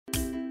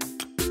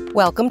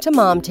Welcome to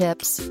Mom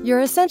Tips, your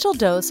essential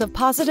dose of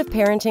positive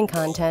parenting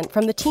content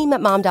from the team at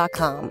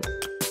mom.com.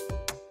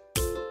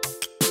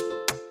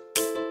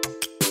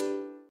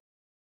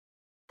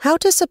 How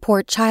to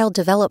support child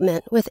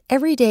development with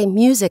everyday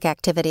music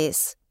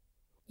activities.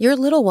 Your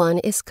little one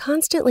is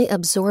constantly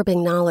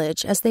absorbing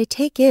knowledge as they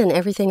take in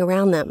everything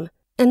around them,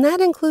 and that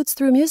includes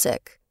through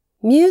music.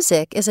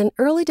 Music is an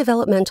early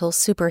developmental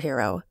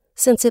superhero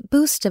since it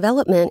boosts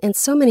development in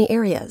so many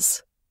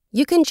areas.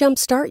 You can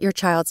jumpstart your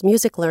child's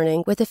music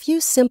learning with a few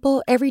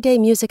simple everyday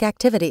music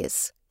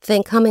activities.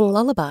 Think humming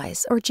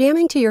lullabies or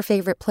jamming to your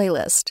favorite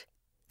playlist.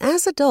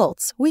 As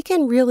adults, we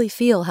can really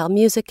feel how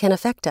music can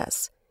affect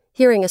us.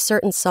 Hearing a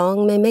certain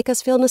song may make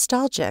us feel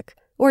nostalgic,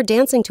 or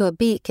dancing to a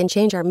beat can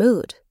change our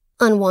mood.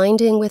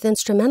 Unwinding with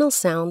instrumental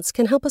sounds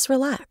can help us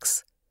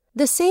relax.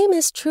 The same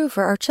is true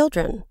for our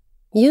children.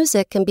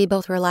 Music can be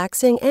both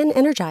relaxing and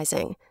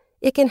energizing.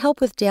 It can help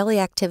with daily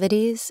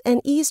activities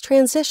and ease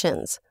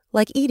transitions,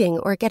 like eating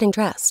or getting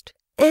dressed.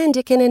 And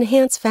it can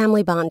enhance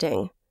family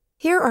bonding.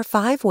 Here are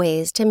 5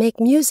 ways to make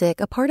music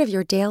a part of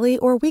your daily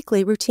or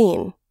weekly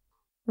routine.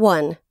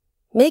 1.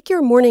 Make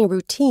your morning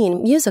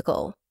routine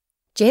musical.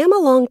 Jam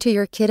along to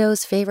your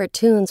kiddos' favorite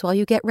tunes while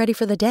you get ready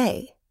for the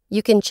day.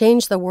 You can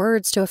change the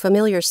words to a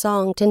familiar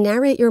song to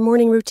narrate your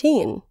morning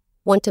routine.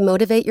 Want to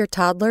motivate your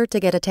toddler to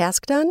get a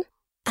task done?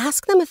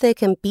 Ask them if they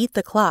can beat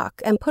the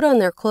clock and put on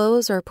their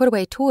clothes or put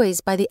away toys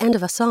by the end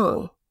of a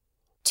song.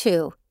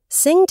 2.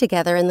 Sing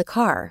together in the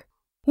car.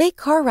 Make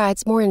car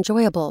rides more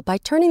enjoyable by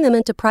turning them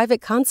into private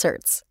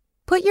concerts.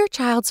 Put your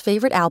child's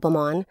favorite album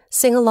on,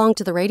 sing along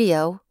to the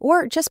radio,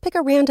 or just pick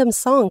a random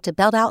song to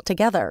belt out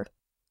together.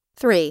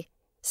 3.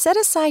 Set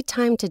aside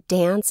time to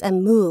dance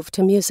and move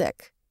to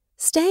music.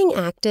 Staying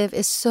active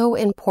is so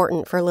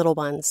important for little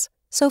ones,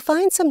 so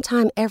find some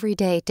time every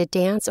day to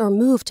dance or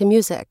move to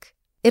music.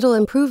 It'll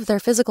improve their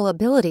physical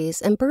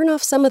abilities and burn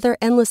off some of their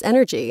endless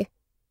energy.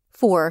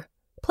 4.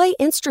 Play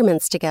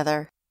instruments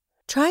together.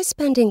 Try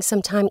spending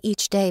some time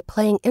each day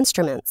playing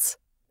instruments.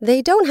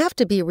 They don't have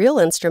to be real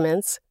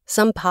instruments.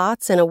 Some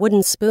pots and a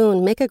wooden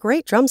spoon make a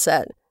great drum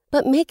set,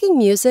 but making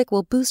music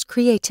will boost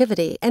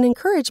creativity and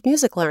encourage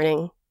music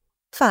learning.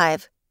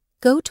 5.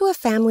 Go to a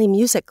family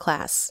music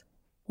class.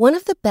 One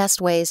of the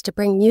best ways to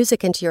bring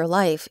music into your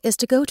life is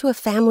to go to a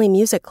family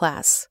music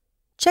class.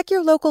 Check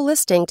your local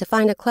listing to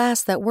find a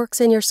class that works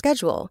in your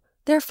schedule.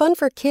 They're fun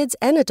for kids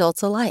and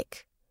adults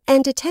alike.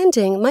 And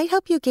attending might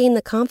help you gain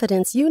the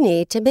confidence you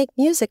need to make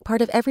music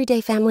part of everyday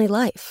family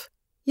life.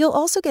 You'll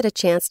also get a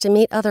chance to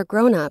meet other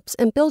grown-ups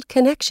and build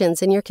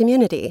connections in your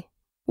community.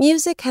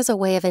 Music has a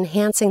way of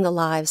enhancing the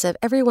lives of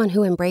everyone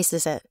who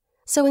embraces it,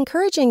 so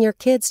encouraging your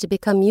kids to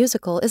become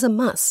musical is a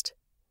must.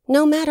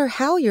 No matter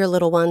how your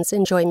little ones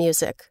enjoy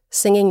music,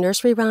 singing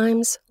nursery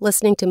rhymes,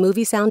 listening to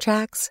movie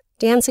soundtracks,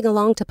 dancing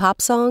along to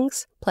pop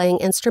songs, playing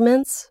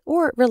instruments,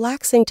 or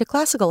relaxing to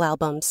classical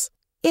albums,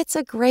 it's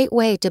a great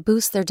way to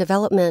boost their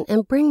development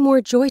and bring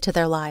more joy to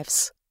their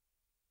lives.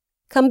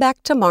 Come back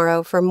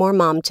tomorrow for more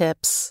mom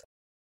tips.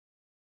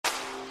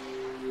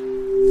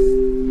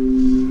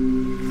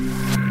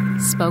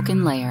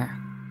 Spoken Layer.